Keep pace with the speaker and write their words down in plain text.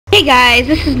Hey guys,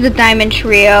 this is the Diamond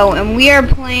Trio, and we are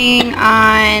playing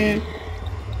on,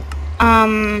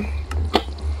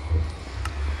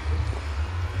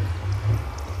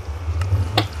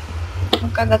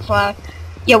 oh god, that's loud.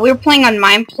 Yeah, we were playing on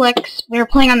Mineplex. We were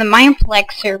playing on the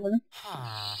Mineplex server.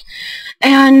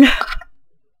 And,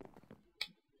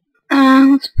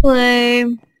 let's play...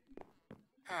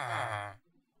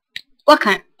 What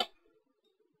kind?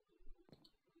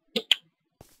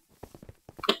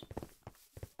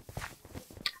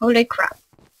 Holy crap.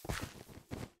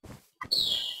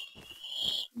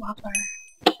 Swapper.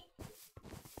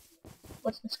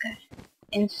 What's this guy?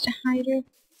 Insta-hider?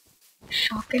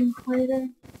 Shocking hider?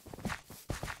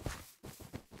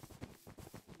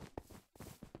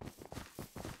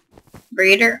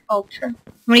 Breeder? Ultra? How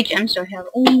many gems do I have?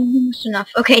 Almost enough.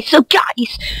 Okay, so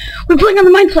guys, we're playing on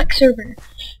the Mineplex server.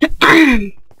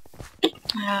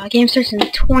 Game starts in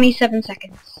 27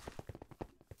 seconds.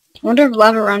 I wonder if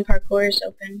Lava Run parkour is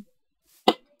open.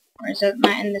 Or is it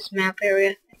not in this map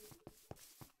area?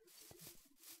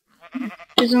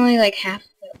 There's only like half of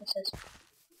it. What's this?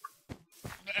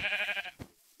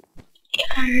 Yeah,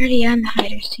 I'm already on the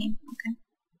hiders team. Okay.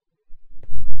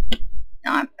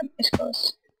 No, I'm it's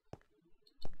close.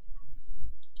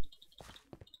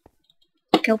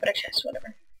 Okay, open a chest,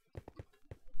 whatever.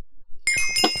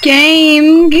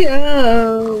 Game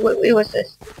go! Wait, what's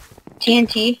this?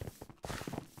 TNT?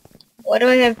 Why do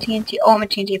I have TNT? Oh, I'm a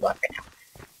TNT block right now.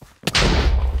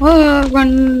 Oh, run.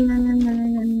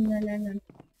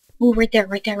 Ooh, right there.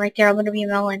 I'm gonna be a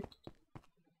melon.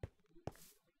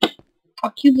 Oh,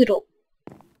 cute little.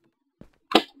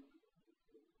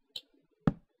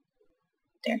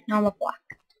 There, now I'm a block.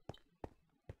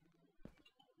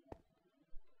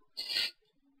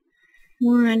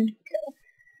 One, go.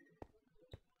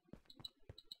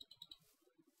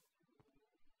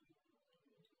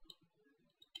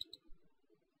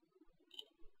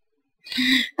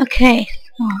 Okay,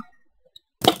 so.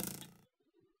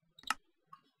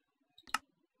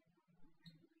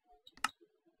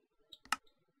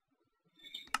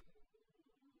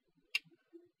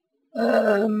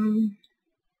 There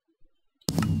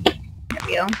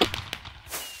we go.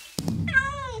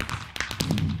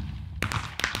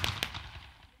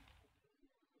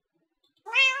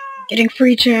 Getting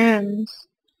free gems.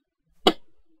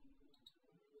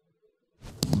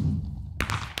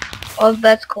 Oh,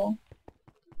 that's cool.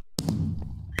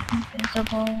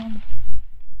 Invisible.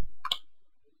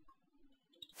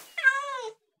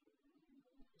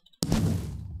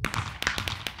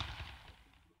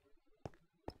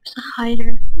 There's a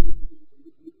hider.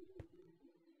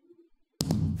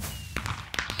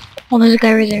 Oh, there's a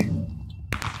guy right there.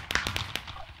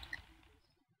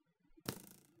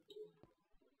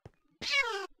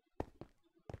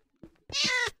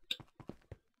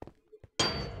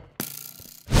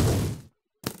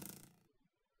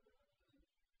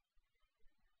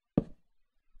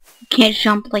 Can't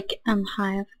jump like on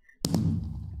Hive.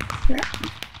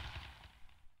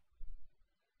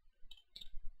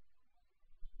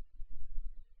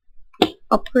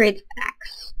 Upgrade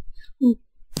axe. Ooh.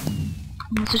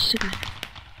 Almost just a guy.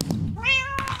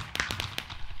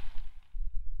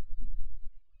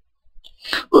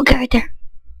 Ooh, guy right there.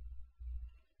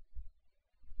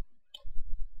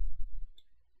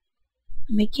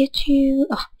 Let me get you.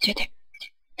 Oh, he's right there.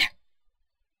 There.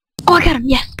 Oh, I got him.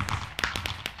 Yes.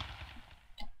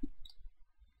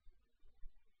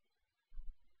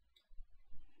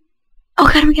 Oh,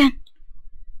 I got him again.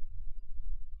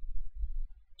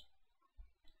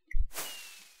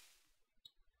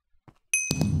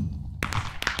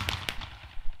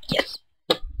 Yes.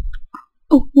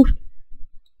 Oh, ooh.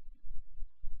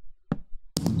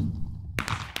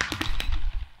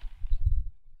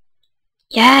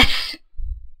 Yes.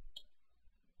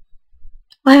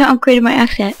 Why haven't I upgraded my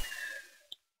axe yet?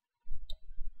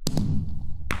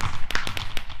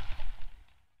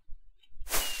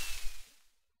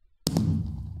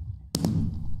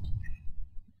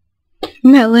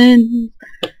 Melon.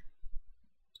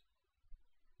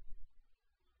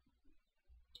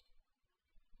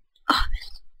 Oh,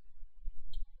 this.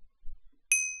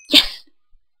 Yes.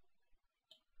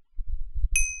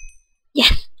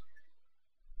 Yes.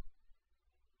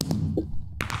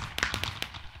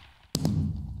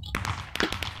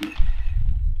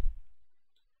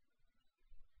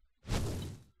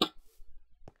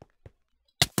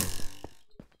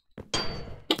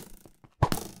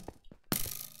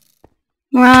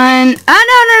 Run. Ah,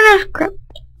 no. Crap.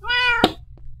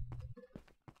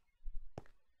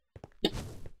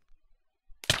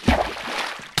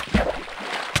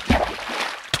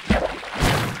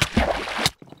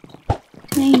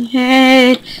 Dang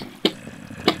it.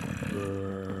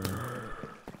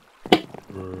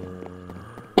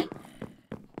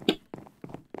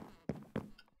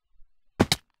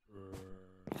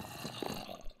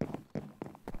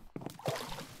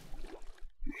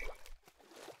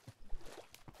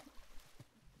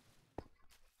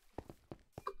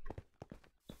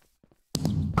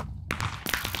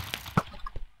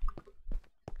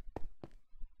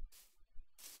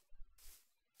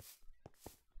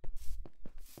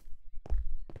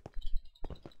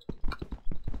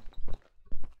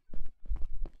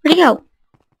 Where'd he go? What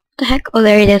the heck? Oh,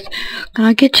 there he is.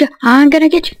 Gonna get you. I'm gonna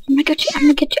get you. I'm gonna get you. I'm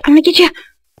gonna get you. I'm gonna get you.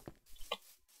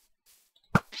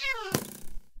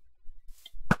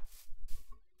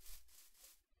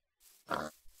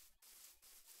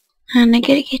 I'm gonna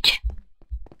get you.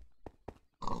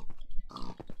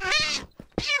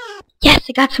 Yes,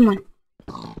 I got someone.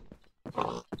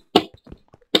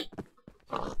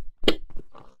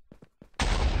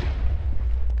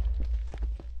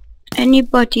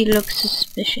 Anybody looks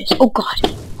suspicious. Oh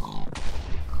god.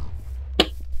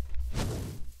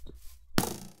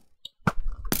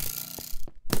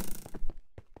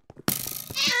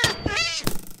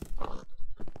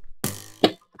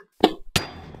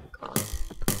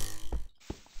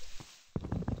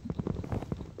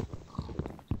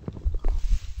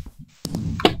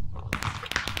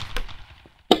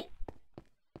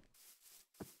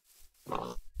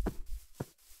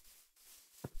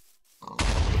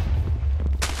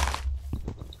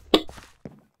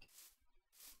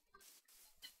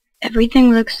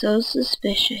 Everything looks so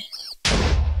suspicious.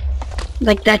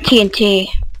 Like that TNT.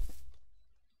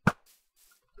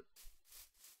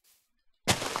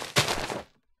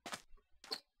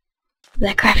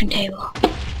 That crafting table.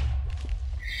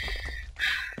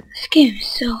 This game is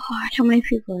so hard. How many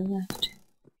people are left?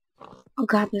 Oh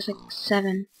god, there's like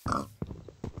 7. Oh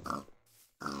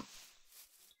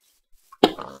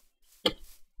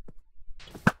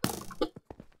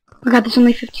god, there's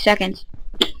only 50 seconds.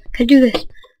 Can I do this?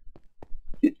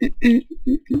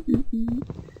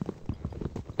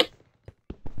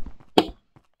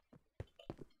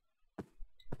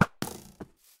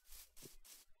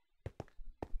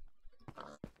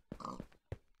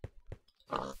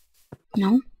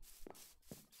 No?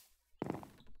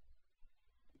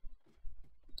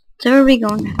 So where are we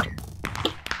going after?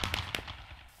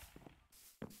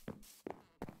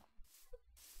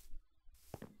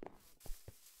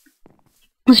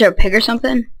 Is there a pig or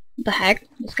something? What the heck?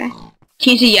 This guy?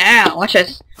 Cheesy, yeah! Watch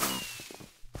this!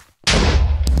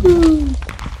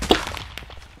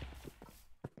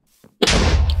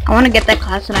 I want to get that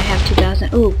class and I have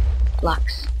 2,000. Ooh,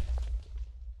 blocks.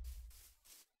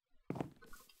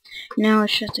 No,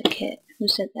 it's just a kit. Who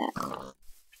said that?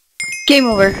 Game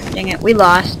over. Dang it, we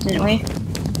lost, didn't we?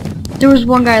 There was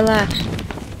one guy left.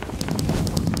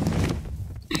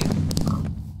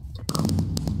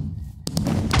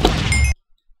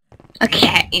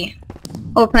 Okay.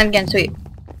 Oh, we're playing again, sweet.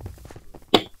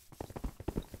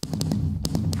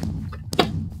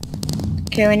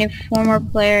 Okay, we need 4 more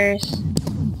players.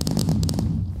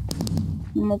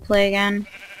 And we'll play again.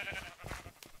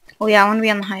 Oh yeah, I want to be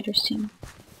on the hiders team.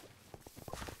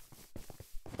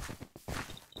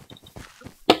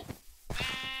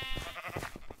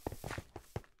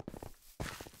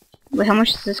 Wait, how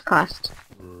much does this cost?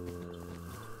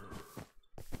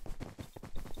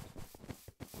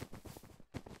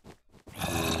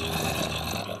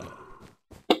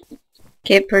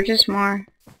 Okay, purchase more.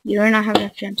 You do not have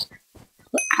enough gems.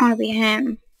 But I want to be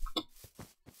him.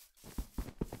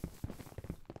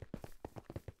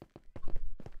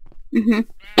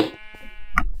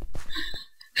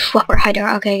 What, we're hiding.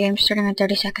 Okay, game starting in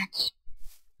 30 seconds.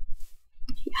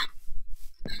 Yeah.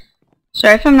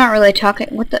 Sorry if I'm not really talking.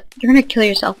 What the? You're gonna kill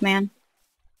yourself, man.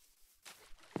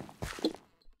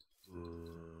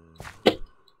 I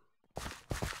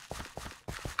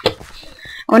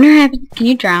wonder how. Can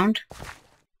you drown?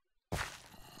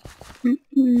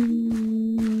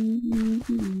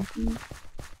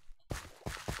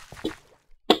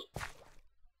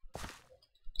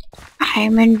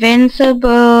 I'm invincible.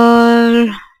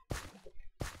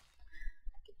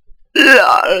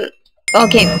 LOL.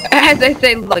 Okay, as I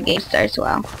say, the game starts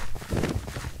well.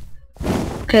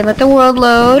 Okay, let the world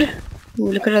load.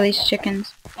 Ooh, look at all these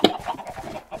chickens.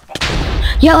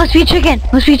 Yeah, let's be a chicken.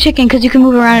 Let's be a chicken, because you can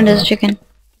move around as a chicken.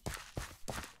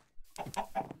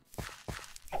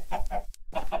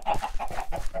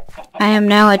 I am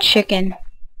now a chicken.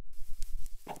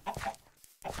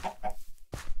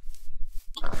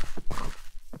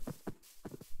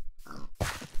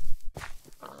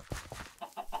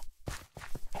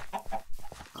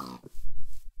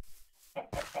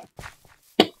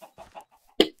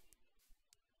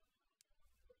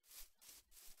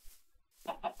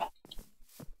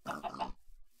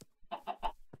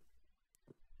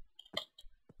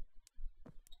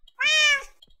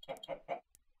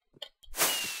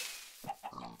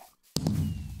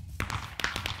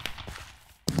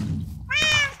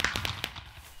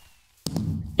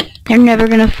 They're never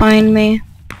gonna find me.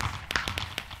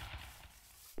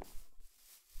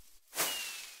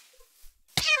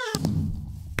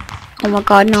 Oh my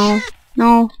god, no.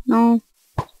 No, no.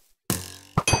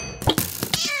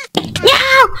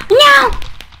 No!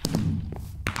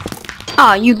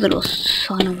 Aw, you little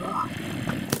son of a...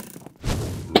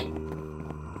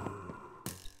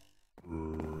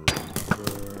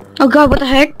 Oh god, what the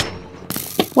heck?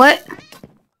 What?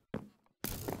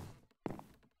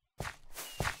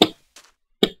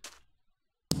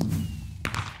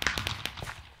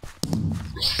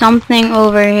 Something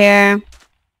over here.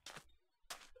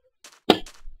 Like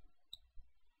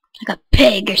a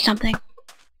pig or something.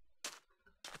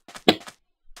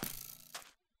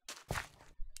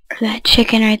 Or that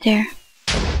chicken right there.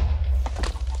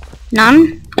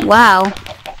 None? Wow.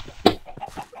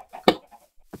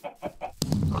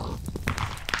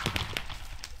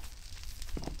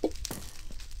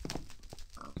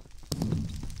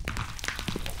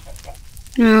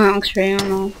 That looks pretty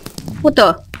normal. What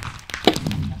the?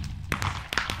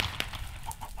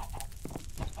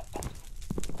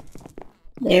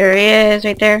 There he is,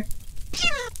 right there.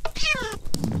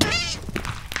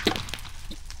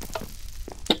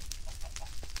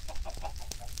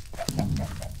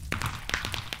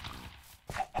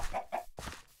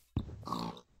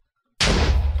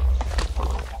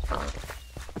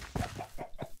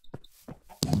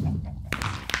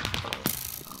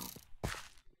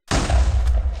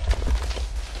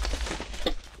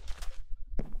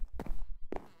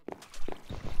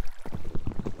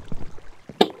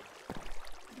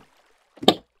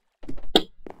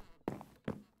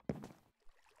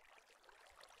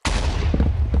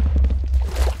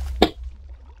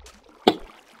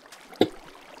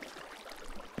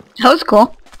 That was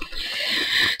cool.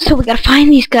 So we gotta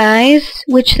find these guys,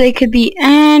 which they could be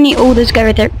any... Oh, this guy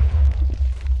right there.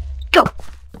 Go!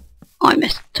 Oh, I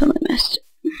missed. Totally missed.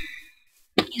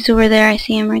 He's over there. I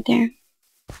see him right there.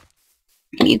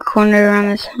 You cornered around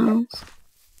this house.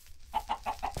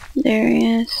 There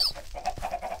he is.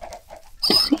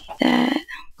 See that.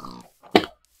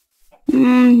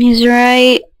 He's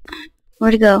right.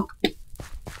 Where'd he go?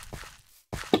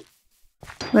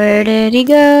 Where did he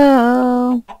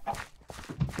go?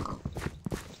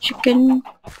 Chicken.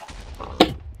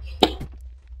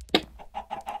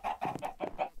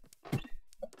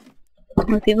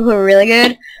 With people who are really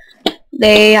good,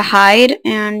 they hide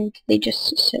and they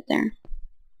just sit there.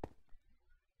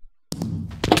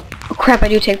 Oh crap, I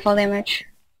do take fall damage.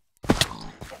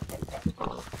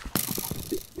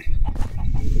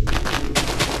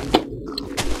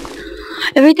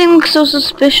 Everything looks so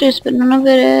suspicious, but none of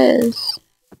it is.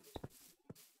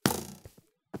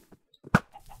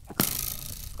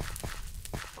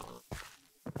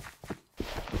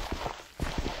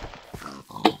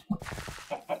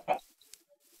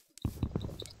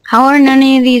 How are none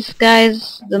of these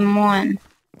guys the one?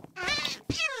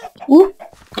 Ooh.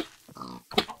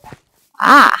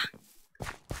 Ah.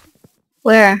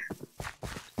 Where?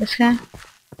 This guy?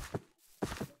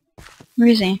 Where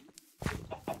is he?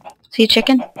 Is he a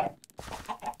chicken?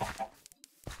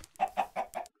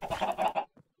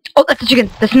 Oh, that's a chicken.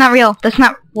 That's not real. That's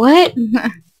not... What?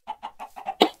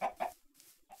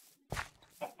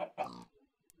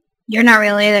 You're not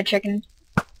real either, chicken.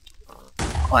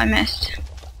 Oh, I missed.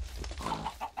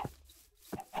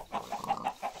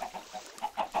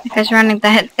 That guy's running.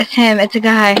 It's him. It's a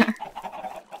guy.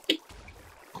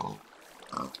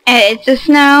 It's a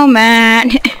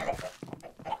snowman.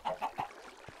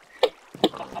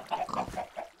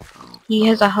 He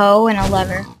has a hoe and a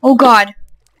lever. Oh god.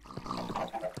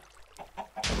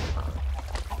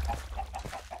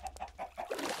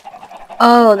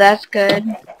 Oh, that's good.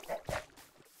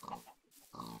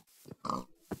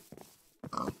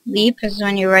 Leap is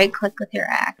when you right click with your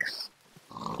axe.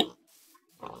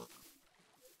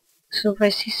 So if I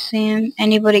see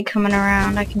anybody coming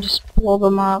around, I can just blow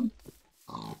them up.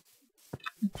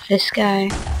 This guy.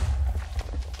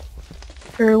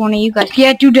 Or one of you guys.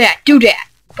 Yeah, do that! Do that!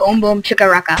 Boom boom chicka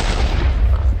raka.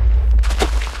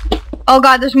 Oh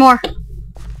god, there's more!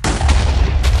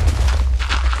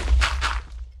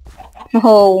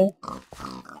 Oh.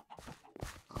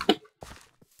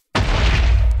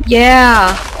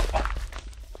 Yeah!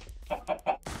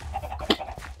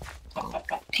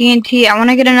 TNT, I want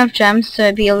to get enough gems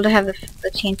to be able to have the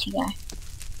TNT guy.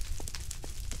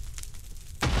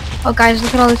 Oh guys,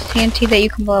 look at all this TNT that you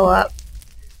can blow up.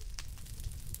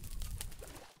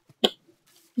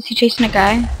 Is he chasing a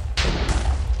guy?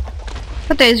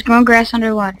 What the is growing grass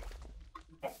underwater?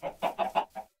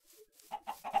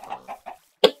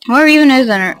 Where even is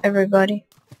everybody?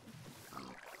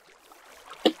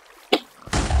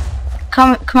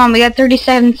 Come on, we got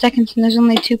 37 seconds and there's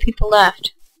only 2 people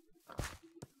left.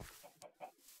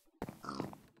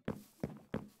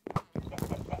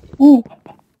 Ooh.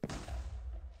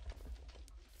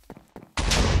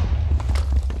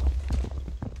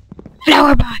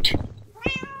 Flower pot.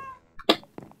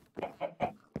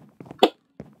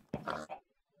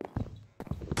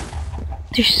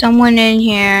 There's someone in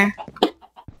here.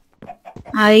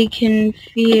 I can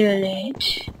feel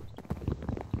it.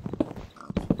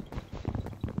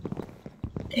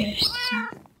 There's some...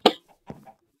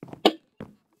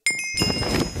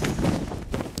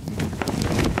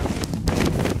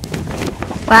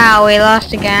 Wow, we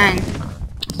lost again.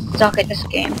 Suck at this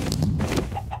game.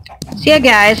 So yeah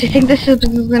guys, I think this is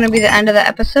gonna be the end of the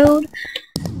episode.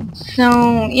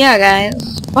 So yeah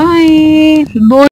guys, bye! Bye!